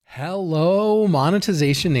Hello,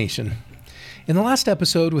 Monetization Nation. In the last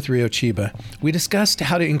episode with Rio Chiba, we discussed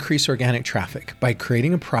how to increase organic traffic by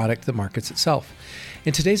creating a product that markets itself.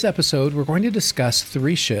 In today's episode, we're going to discuss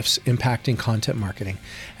 3 shifts impacting content marketing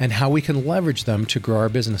and how we can leverage them to grow our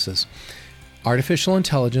businesses: artificial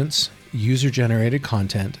intelligence, user-generated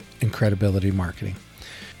content, and credibility marketing.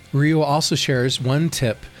 Rio also shares one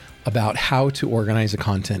tip about how to organize a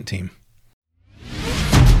content team.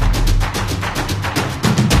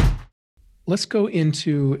 Let's go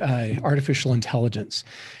into artificial intelligence.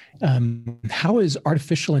 How is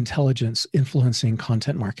artificial intelligence influencing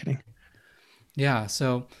content marketing? Yeah,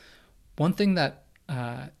 so one thing that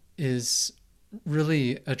is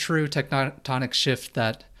really a true tectonic shift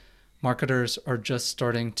that marketers are just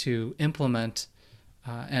starting to implement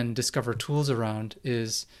and discover tools around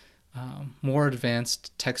is more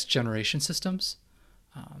advanced text generation systems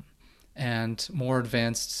and more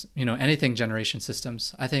advanced, anything generation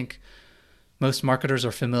systems. I think most marketers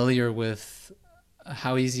are familiar with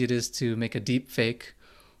how easy it is to make a deep fake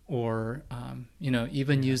or,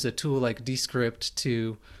 even use a tool like Descript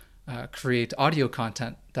to create audio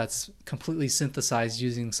content that's completely synthesized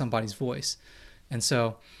using somebody's voice. And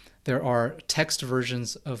so there are text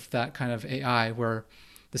versions of that kind of AI where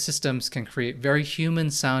the systems can create very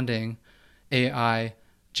human sounding AI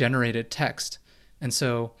generated text. And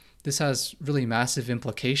so this has really massive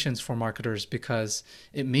implications for marketers because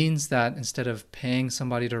it means that instead of paying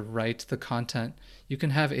somebody to write the content, you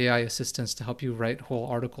can have AI assistants to help you write whole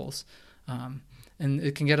articles. And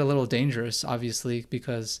it can get a little dangerous, obviously,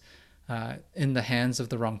 because in the hands of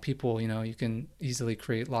the wrong people, you can easily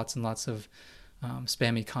create lots and lots of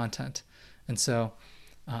spammy content. And so,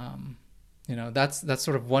 that's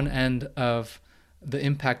sort of one end of the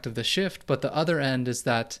impact of the shift. But the other end is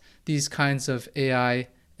that these kinds of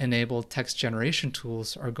AI-enabled text generation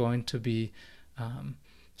tools are going to be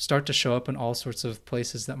start to show up in all sorts of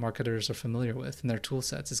places that marketers are familiar with in their tool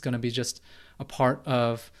sets. It's going to be just a part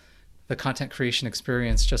of the content creation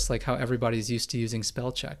experience, just like how everybody's used to using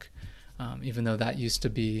spell check. Even though that used to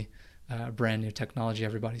be brand new technology,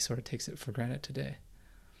 everybody sort of takes it for granted today.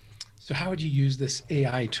 So how would you use this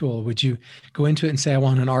AI tool? Would you go into it and say, I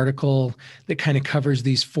want an article that kind of covers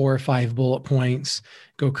these 4 or 5 bullet points,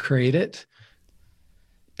 go create it?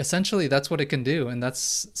 Essentially, that's what it can do. And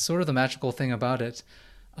that's sort of the magical thing about it.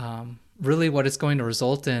 Really what it's going to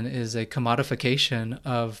result in is a commodification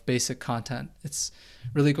of basic content. It's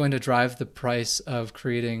really going to drive the price of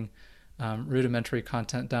creating rudimentary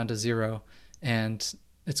content down to zero. And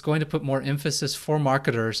it's going to put more emphasis for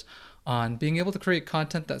marketers on being able to create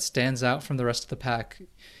content that stands out from the rest of the pack,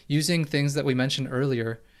 using things that we mentioned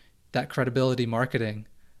earlier, that credibility marketing,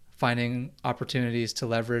 finding opportunities to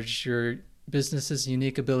leverage your business's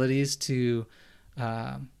unique abilities to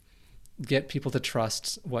get people to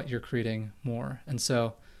trust what you're creating more. And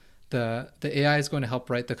so the AI is going to help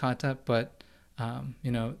write the content, but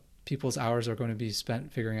people's hours are going to be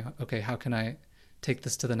spent figuring out, okay, how can I take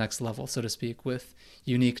this to the next level, so to speak, with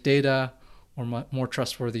unique data or more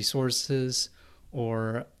trustworthy sources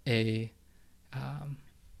or a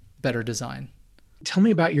better design. Tell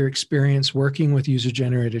me about your experience working with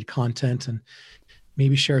user-generated content and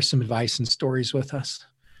maybe share some advice and stories with us.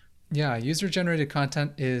 Yeah, user-generated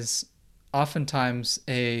content is oftentimes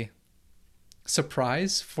a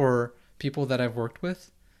surprise for people that I've worked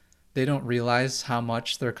with. They don't realize how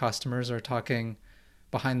much their customers are talking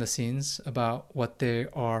behind the scenes about what they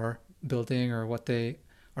are building or what they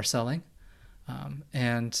are selling.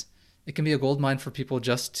 And it can be a goldmine for people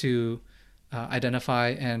just to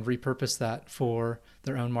identify and repurpose that for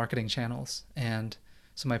their own marketing channels. And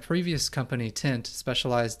so my previous company, Tint,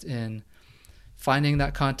 specialized in finding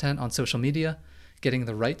that content on social media, getting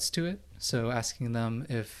the rights to it. So asking them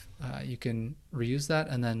if you can reuse that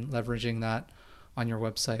and then leveraging that on your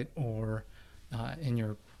website or in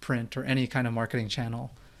your print or any kind of marketing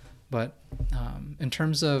channel. But in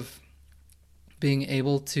terms of being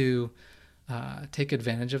able to take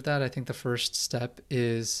advantage of that, I think the first step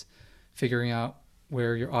is figuring out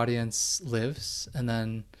where your audience lives and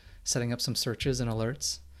then setting up some searches and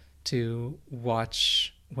alerts to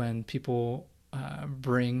watch when people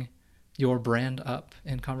bring your brand up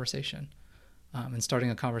in conversation and starting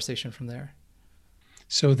a conversation from there.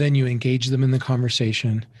 So then you engage them in the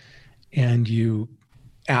conversation and you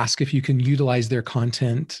ask if you can utilize their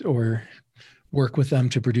content or work with them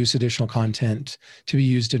to produce additional content to be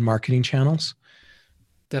used in marketing channels?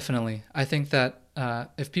 Definitely. I think that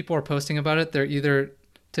if people are posting about it, they're either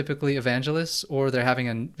typically evangelists or they're having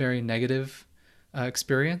a very negative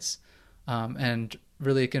experience. And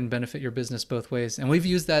really it can benefit your business both ways. And we've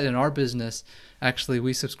used that in our business. Actually,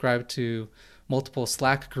 we subscribe to multiple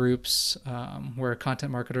Slack groups where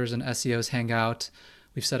content marketers and SEOs hang out.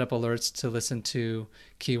 We've set up alerts to listen to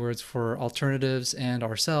keywords for alternatives and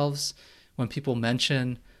ourselves. When people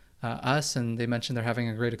mention us and they mention they're having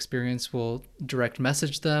a great experience, we'll direct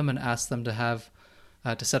message them and ask them to have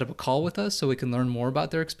to set up a call with us so we can learn more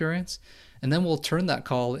about their experience. And then we'll turn that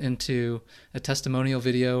call into a testimonial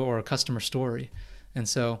video or a customer story. And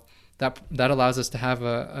so that allows us to have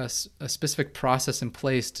a specific process in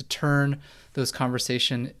place to turn those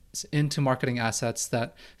conversations into marketing assets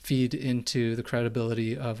that feed into the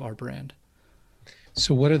credibility of our brand.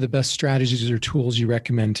 So what are the best strategies or tools you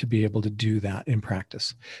recommend to be able to do that in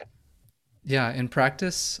practice? Yeah, in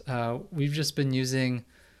practice, we've just been using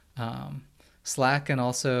Slack, and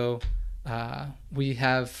also we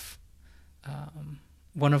have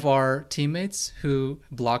one of our teammates who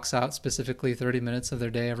blocks out specifically 30 minutes of their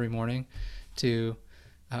day every morning to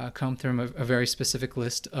comb through a very specific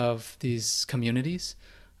list of these communities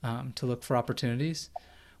to look for opportunities.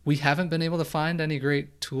 We haven't been able to find any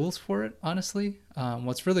great tools for it, honestly.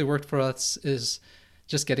 What's really worked for us is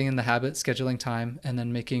just getting in the habit, scheduling time, and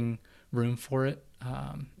then making room for it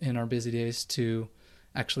in our busy days to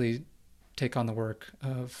actually take on the work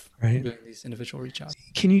of doing these individual reach outs.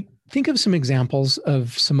 Can you think of some examples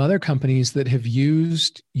of some other companies that have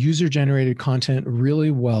used user-generated content really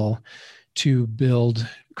well to build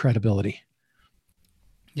credibility?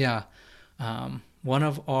 Yeah. One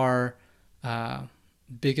of our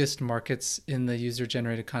biggest markets in the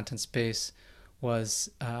user-generated content space was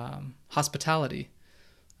hospitality.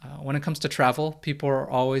 When it comes to travel, people are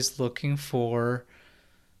always looking for,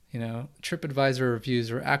 TripAdvisor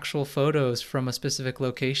reviews or actual photos from a specific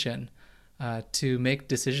location to make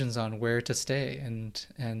decisions on where to stay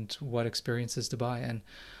and what experiences to buy. And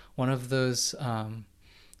one of those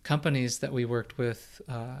companies that we worked with,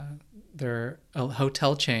 they're a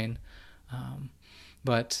hotel chain,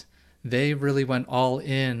 but they really went all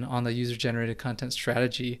in on the user-generated content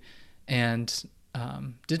strategy and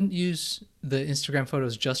didn't use the Instagram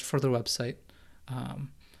photos just for their website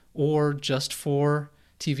or just for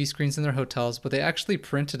TV screens in their hotels, but they actually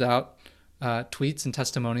printed out tweets and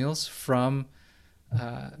testimonials from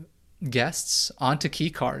guests onto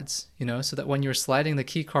key cards, so that when you're sliding the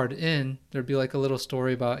key card in, there'd be like a little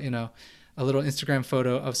story about, a little Instagram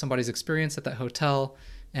photo of somebody's experience at that hotel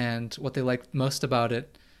and what they liked most about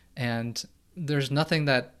it. And there's nothing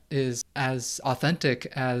that is as authentic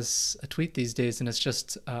as a tweet these days. And it's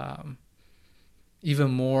just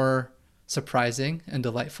even more surprising and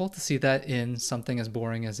delightful to see that in something as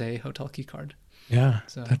boring as a hotel key card. Yeah,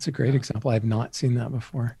 so, that's a great example. I've not seen that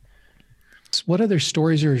before. So what other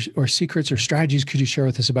stories or secrets or strategies could you share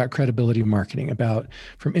with us about credibility marketing, about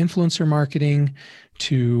from influencer marketing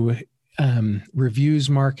to reviews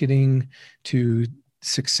marketing to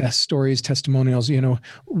success stories, testimonials,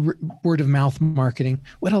 word of mouth marketing?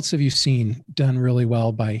 What else have you seen done really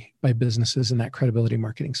well by businesses in that credibility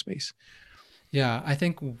marketing space? Yeah, I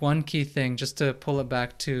think one key thing, just to pull it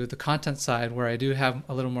back to the content side where I do have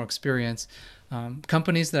a little more experience,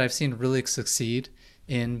 companies that I've seen really succeed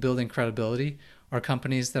in building credibility are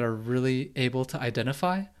companies that are really able to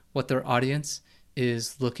identify what their audience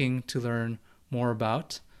is looking to learn more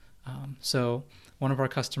about. So one of our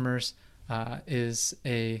customers is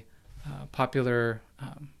a popular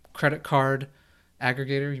credit card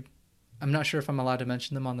aggregator. I'm not sure if I'm allowed to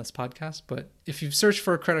mention them on this podcast, but if you've searched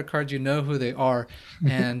for a credit card, you know who they are.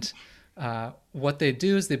 And what they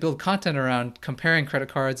do is they build content around comparing credit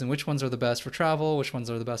cards and which ones are the best for travel, which ones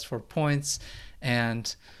are the best for points.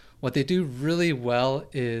 And what they do really well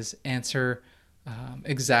is answer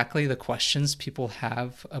exactly the questions people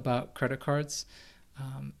have about credit cards.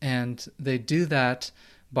 And they do that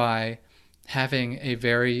by having a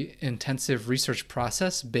very intensive research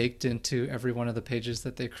process baked into every one of the pages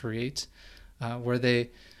that they create, where they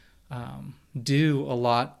do a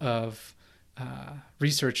lot of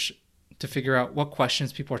research to figure out what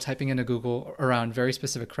questions people are typing into Google around very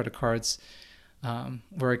specific credit cards,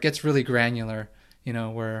 where it gets really granular,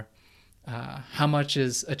 where how much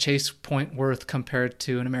is a Chase point worth compared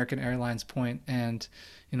to an American Airlines point, and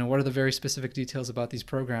what are the very specific details about these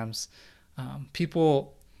programs.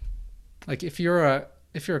 People, like if you're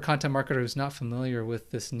a content marketer who's not familiar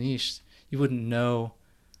with this niche, you wouldn't know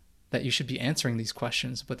that you should be answering these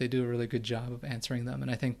questions, but they do a really good job of answering them. And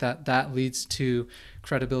I think that leads to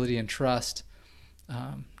credibility and trust,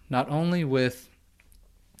 not only with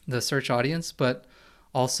the search audience, but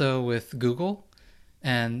also with Google.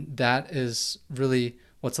 And that is really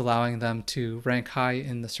what's allowing them to rank high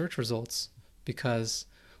in the search results, because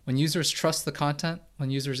when users trust the content, when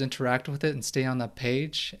users interact with it and stay on the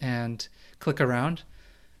page and click around,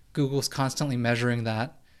 Google's constantly measuring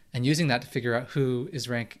that and using that to figure out who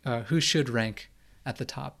should rank at the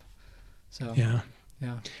top. So Yeah.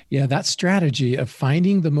 yeah. Yeah, that strategy of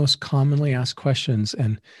finding the most commonly asked questions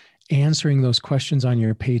and answering those questions on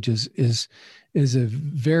your pages is a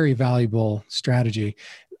very valuable strategy.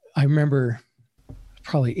 I remember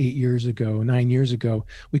probably 9 years ago,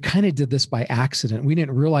 we kind of did this by accident. We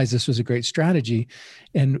didn't realize this was a great strategy,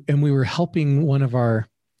 and we were helping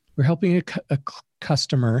a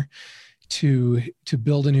customer to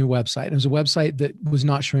build a new website. It was a website that was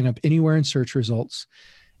not showing up anywhere in search results.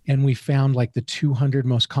 And we found like the 200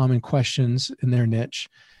 most common questions in their niche,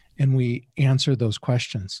 and we answered those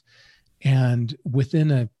questions. And within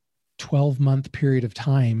a 12-month period of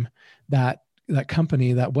time, that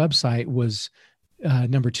company, that website was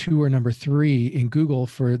number 2 or number 3 in Google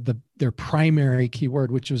for their primary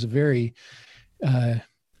keyword, which was a very,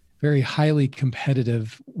 very highly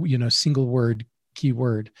competitive, single word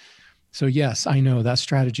keyword. So yes, I know that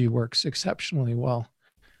strategy works exceptionally well.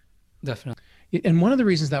 Definitely. And one of the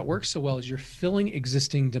reasons that works so well is you're filling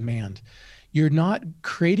existing demand. You're not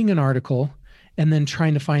creating an article and then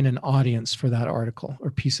trying to find an audience for that article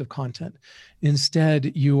or piece of content.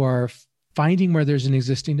 Instead, you are finding where there's an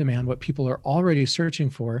existing demand, what people are already searching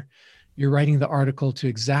for. You're writing the article to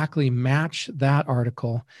exactly match that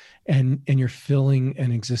article, and you're filling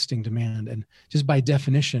an existing demand. And just by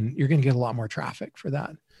definition, you're going to get a lot more traffic for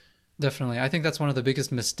that. Definitely. I think that's one of the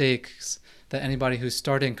biggest mistakes that anybody who's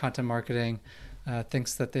starting content marketing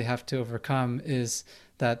thinks that they have to overcome, is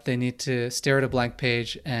that they need to stare at a blank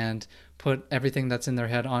page and put everything that's in their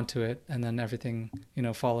head onto it, and then everything,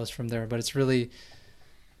 follows from there. But it's really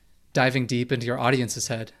diving deep into your audience's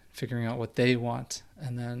head, figuring out what they want,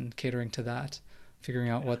 and then catering to that, figuring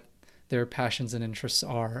out what their passions and interests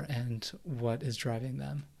are and what is driving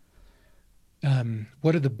them.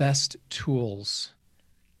 What are the best tools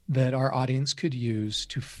that our audience could use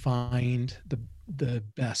to find the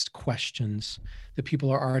best questions that people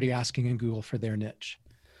are already asking in Google for their niche?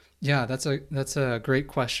 Yeah, that's a great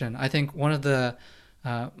question. I think one of the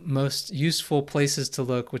most useful places to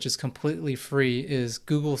look, which is completely free, is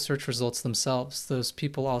Google search results themselves. Those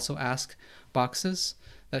people also ask boxes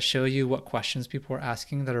that show you what questions people are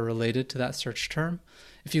asking that are related to that search term.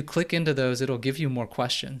 If you click into those, it'll give you more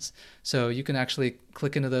questions. So you can actually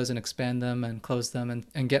click into those and expand them and close them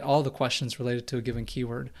and get all the questions related to a given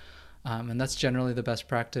keyword. And that's generally the best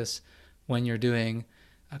practice when you're doing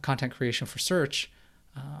content creation for search.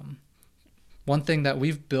 One thing that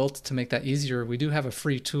we've built to make that easier, we do have a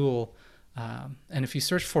free tool. And if you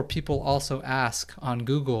search for "people also ask" on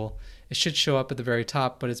Google, it should show up at the very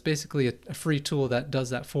top, but it's basically a free tool that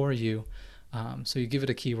does that for you. So you give it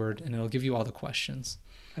a keyword and it'll give you all the questions.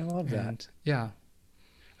 I love that. Yeah.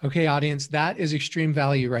 Okay, audience, that is extreme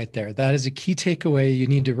value right there. That is a key takeaway you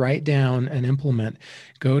need to write down and implement.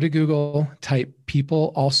 Go to Google, type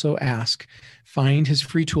 "people also ask," find his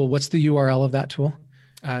free tool. What's the URL of that tool?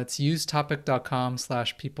 It's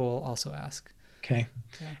usetopic.com/people also ask. Okay.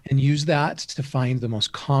 Yeah. And use that to find the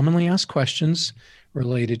most commonly asked questions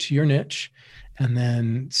related to your niche, and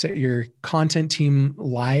then set your content team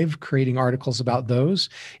live creating articles about those.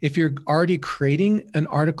 If you're already creating an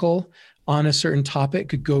article on a certain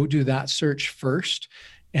topic, go do that search first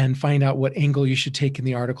and find out what angle you should take in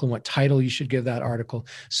the article and what title you should give that article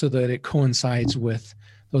so that it coincides with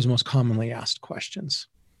those most commonly asked questions.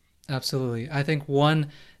 Absolutely. I think one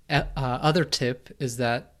other tip is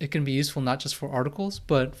that it can be useful not just for articles,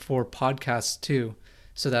 but for podcasts too.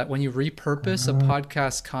 So that when you repurpose a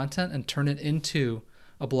podcast content and turn it into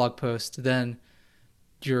a blog post, then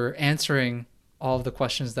you're answering all of the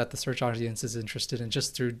questions that the search audience is interested in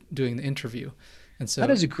just through doing the interview. And so that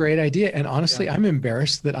is a great idea. And honestly, yeah. I'm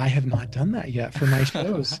embarrassed that I have not done that yet for my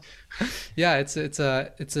shows. Yeah, it's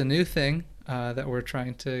a new thing that we're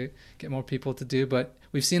trying to get more people to do, but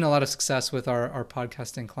we've seen a lot of success with our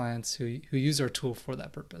podcasting clients who use our tool for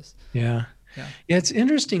that purpose. Yeah. Yeah, it's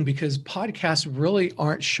interesting because podcasts really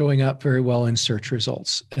aren't showing up very well in search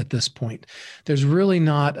results at this point. There's really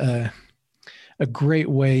not a great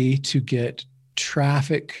way to get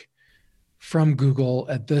traffic from Google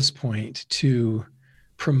at this point to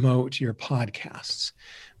promote your podcasts.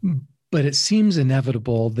 But it seems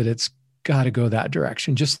inevitable that it's got to go that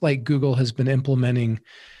direction. Just like Google has been implementing,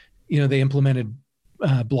 they implemented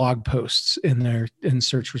blog posts in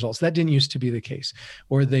search results. That didn't used to be the case.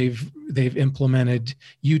 Or they've implemented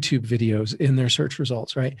YouTube videos in their search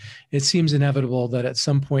results, right? It seems inevitable that at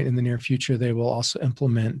some point in the near future, they will also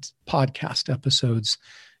implement podcast episodes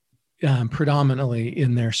predominantly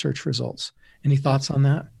in their search results. Any thoughts on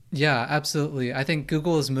that? Yeah, absolutely. I think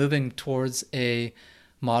Google is moving towards a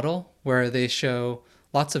model where they show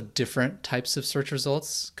lots of different types of search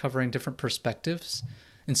results covering different perspectives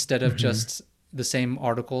instead of just the same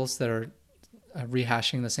articles that are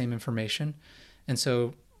rehashing the same information. And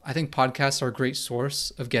so I think podcasts are a great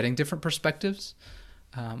source of getting different perspectives.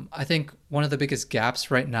 I think one of the biggest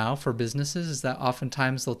gaps right now for businesses is that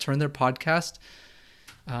oftentimes they'll turn their podcast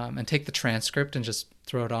and take the transcript and just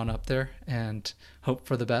throw it on up there and hope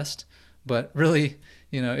for the best. But really,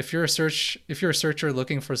 if you're a searcher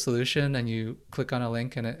looking for a solution and you click on a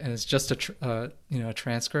link and it's just a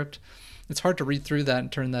transcript, it's hard to read through that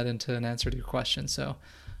and turn that into an answer to your question. So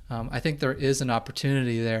I think there is an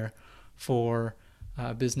opportunity there for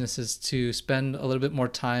businesses to spend a little bit more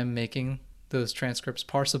time making those transcripts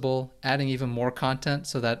parsable, adding even more content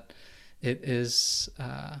so that it is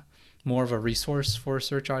more of a resource for a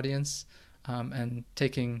search audience, and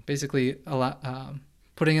taking basically a lot,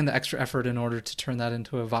 putting in the extra effort in order to turn that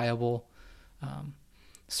into a viable,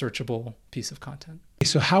 searchable piece of content.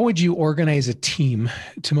 So how would you organize a team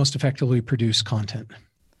to most effectively produce content?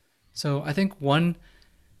 So I think one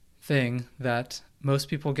thing that most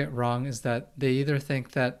people get wrong is that they either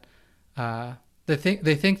think that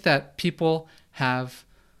they think that people have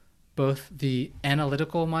both the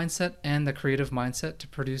analytical mindset and the creative mindset to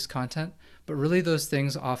produce content, but really those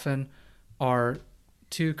things often are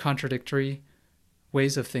two contradictory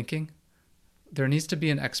ways of thinking. There needs to be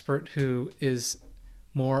an expert who is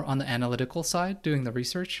more on the analytical side doing the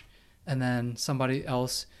research, and then somebody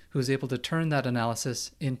else who is able to turn that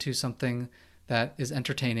analysis into something that is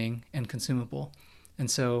entertaining and consumable.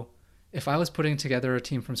 And so if I was putting together a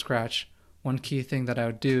team from scratch, one key thing that I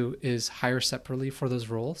would do is hire separately for those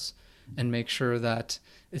roles and make sure that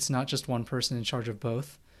it's not just one person in charge of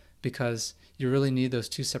both, because you really need those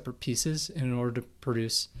two separate pieces in order to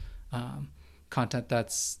produce content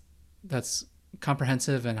that's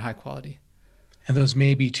comprehensive and high quality. And those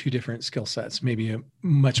may be two different skill sets, maybe a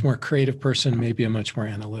much more creative person, maybe a much more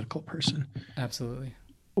analytical person. Absolutely.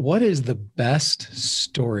 What is the best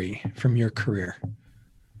story from your career?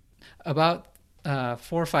 About 4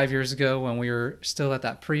 or 5 years ago, when we were still at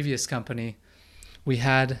that previous company, we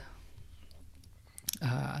had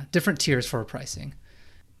different tiers for our pricing.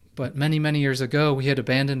 But many, many years ago, we had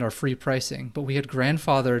abandoned our free pricing, but we had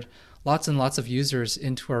grandfathered lots and lots of users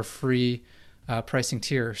into our free pricing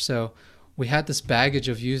tier. So we had this baggage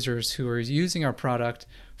of users who were using our product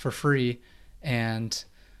for free, and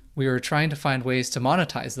we were trying to find ways to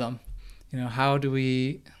monetize them. How do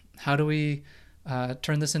we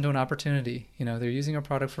turn this into an opportunity? They're using our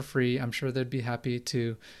product for free. I'm sure they'd be happy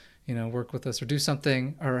to, work with us or do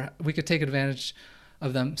something, or we could take advantage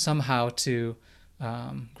of them somehow to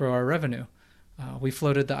grow our revenue. We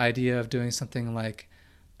floated the idea of doing something like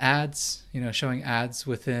ads, showing ads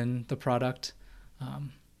within the product.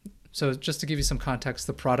 So just to give you some context,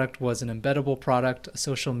 the product was an embeddable product, a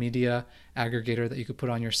social media aggregator that you could put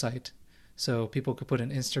on your site. So people could put an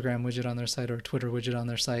Instagram widget on their site or a Twitter widget on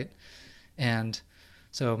their site. And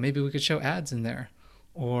so maybe we could show ads in there,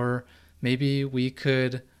 or maybe we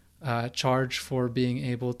could charge for being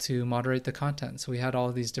able to moderate the content. So we had all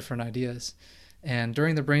of these different ideas. And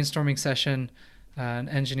during the brainstorming session, an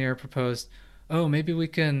engineer proposed, maybe we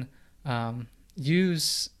can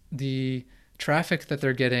use the traffic that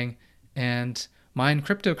they're getting and mine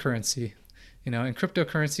cryptocurrency. And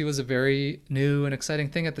cryptocurrency was a very new and exciting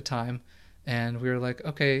thing at the time. And we were like,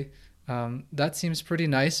 okay, that seems pretty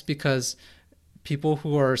nice, because people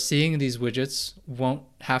who are seeing these widgets won't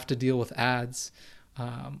have to deal with ads.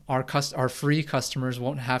 Our free customers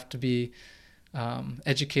won't have to be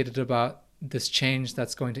educated about this change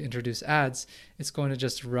that's going to introduce ads. It's going to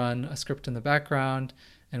just run a script in the background,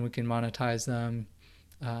 and we can monetize them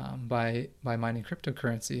by mining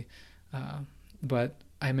cryptocurrency. But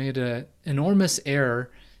I made an enormous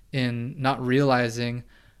error in not realizing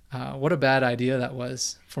what a bad idea that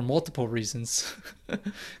was for multiple reasons.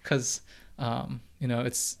 Because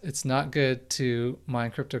it's not good to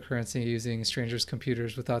mine cryptocurrency using strangers'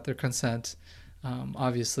 computers without their consent.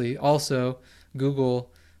 Obviously, also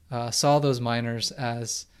Google saw those miners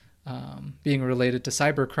as being related to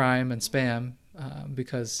cybercrime and spam,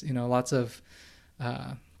 because lots of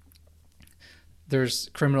there's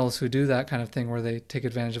criminals who do that kind of thing where they take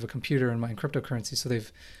advantage of a computer and mine cryptocurrency. So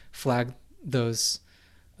they've flagged those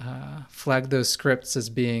scripts as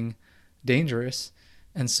being dangerous.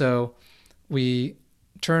 And so we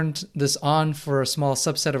turned this on for a small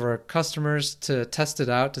subset of our customers to test it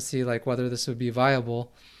out to see whether this would be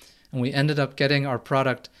viable. And we ended up getting our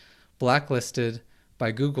product blacklisted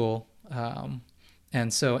by Google.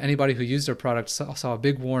 And so anybody who used our product saw a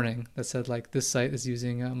big warning that said this site is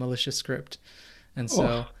using a malicious script. And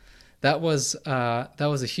so that was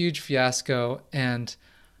a huge fiasco. And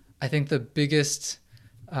I think the biggest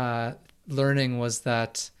learning was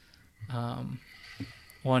that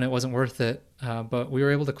one, it wasn't worth it, but we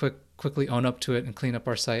were able to quickly own up to it and clean up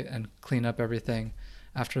our site and clean up everything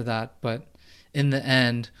after that. But in the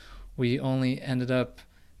end, we only ended up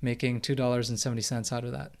making $2.70 out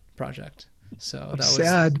of that project. So that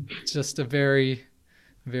sad. Was just a very,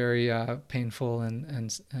 very painful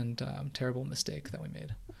and terrible mistake that we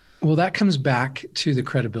made. Well, that comes back to the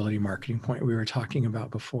credibility marketing point we were talking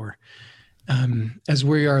about before. As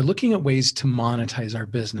we are looking at ways to monetize our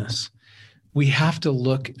business, we have to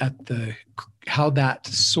look at how that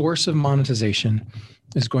source of monetization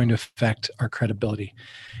is going to affect our credibility.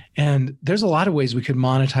 And there's a lot of ways we could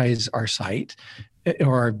monetize our site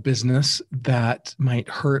or our business that might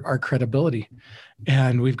hurt our credibility.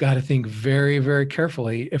 And we've got to think very, very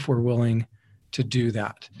carefully if we're willing to do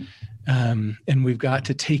that. And we've got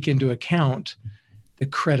to take into account the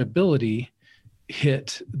credibility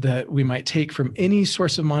hit that we might take from any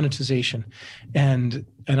source of monetization. And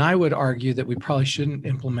I would argue that we probably shouldn't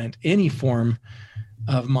implement any form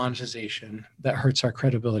of monetization that hurts our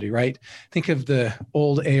credibility, right? Think of the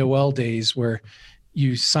old AOL days where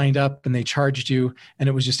you signed up and they charged you and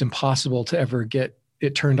it was just impossible to ever get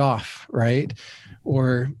it turned off, right?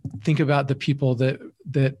 Or think about the people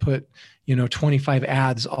that put 25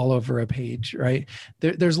 ads all over a page, right?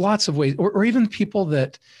 There's lots of ways, or even people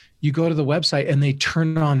that you go to the website and they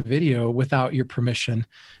turn on video without your permission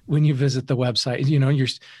when you visit the website.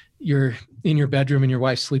 You're in your bedroom and your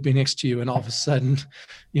wife's sleeping next to you, and all of a sudden,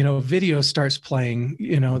 video starts playing,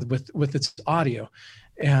 with its audio.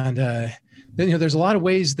 And then, there's a lot of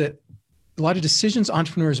ways that a lot of decisions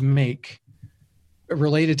entrepreneurs make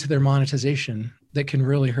related to their monetization that can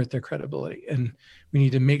really hurt their credibility. And we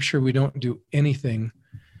need to make sure we don't do anything.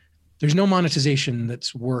 There's no monetization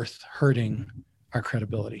that's worth hurting our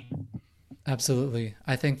credibility. Absolutely.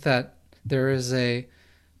 I think that there is a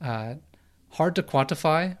hard to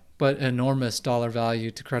quantify, but enormous dollar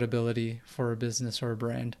value to credibility for a business or a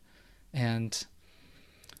brand. And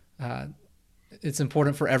it's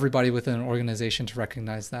important for everybody within an organization to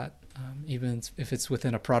recognize that, even if it's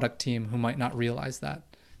within a product team who might not realize that.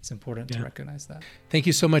 It's important to recognize that. Thank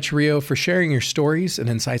you so much, Rio, for sharing your stories and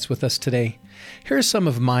insights with us today. Here are some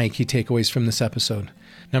of my key takeaways from this episode.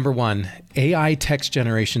 Number 1, AI text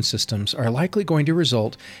generation systems are likely going to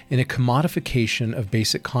result in a commodification of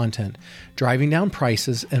basic content, driving down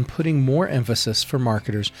prices and putting more emphasis for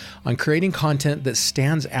marketers on creating content that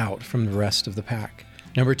stands out from the rest of the pack.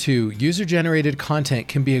 Number 2, user-generated content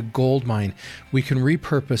can be a gold mine we can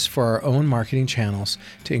repurpose for our own marketing channels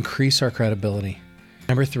to increase our credibility.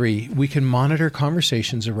 Number 3, we can monitor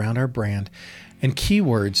conversations around our brand and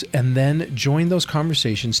keywords and then join those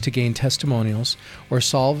conversations to gain testimonials or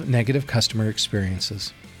solve negative customer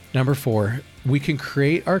experiences. Number 4, we can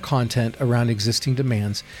create our content around existing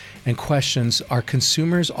demands and questions our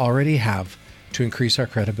consumers already have to increase our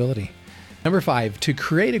credibility. Number 5, to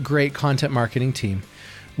create a great content marketing team,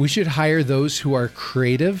 we should hire those who are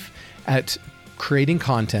creative at creating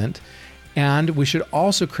content, and we should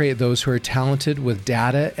also create those who are talented with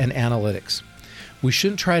data and analytics. We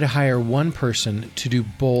shouldn't try to hire one person to do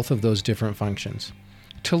both of those different functions.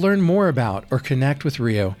 To learn more about or connect with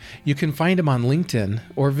Rio, you can find him on LinkedIn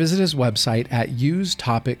or visit his website at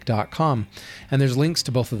usetopic.com. And there's links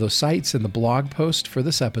to both of those sites in the blog post for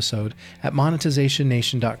this episode at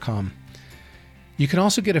monetizationnation.com. You can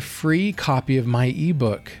also get a free copy of my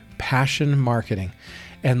ebook, Passion Marketing,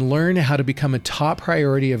 and learn how to become a top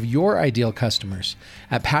priority of your ideal customers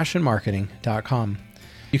at passionmarketing.com.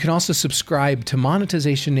 You can also subscribe to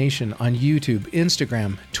Monetization Nation on YouTube,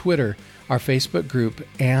 Instagram, Twitter, our Facebook group,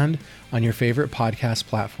 and on your favorite podcast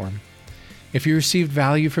platform. If you received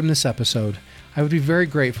value from this episode, I would be very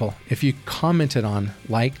grateful if you commented on,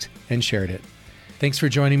 liked, and shared it. Thanks for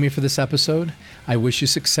joining me for this episode. I wish you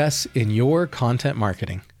success in your content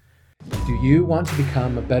marketing. Do you want to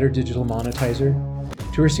become a better digital monetizer?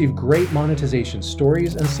 To receive great monetization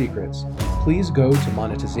stories and secrets, please go to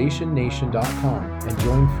monetizationnation.com and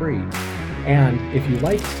join free. And if you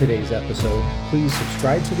liked today's episode, please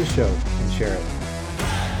subscribe to the show and share it.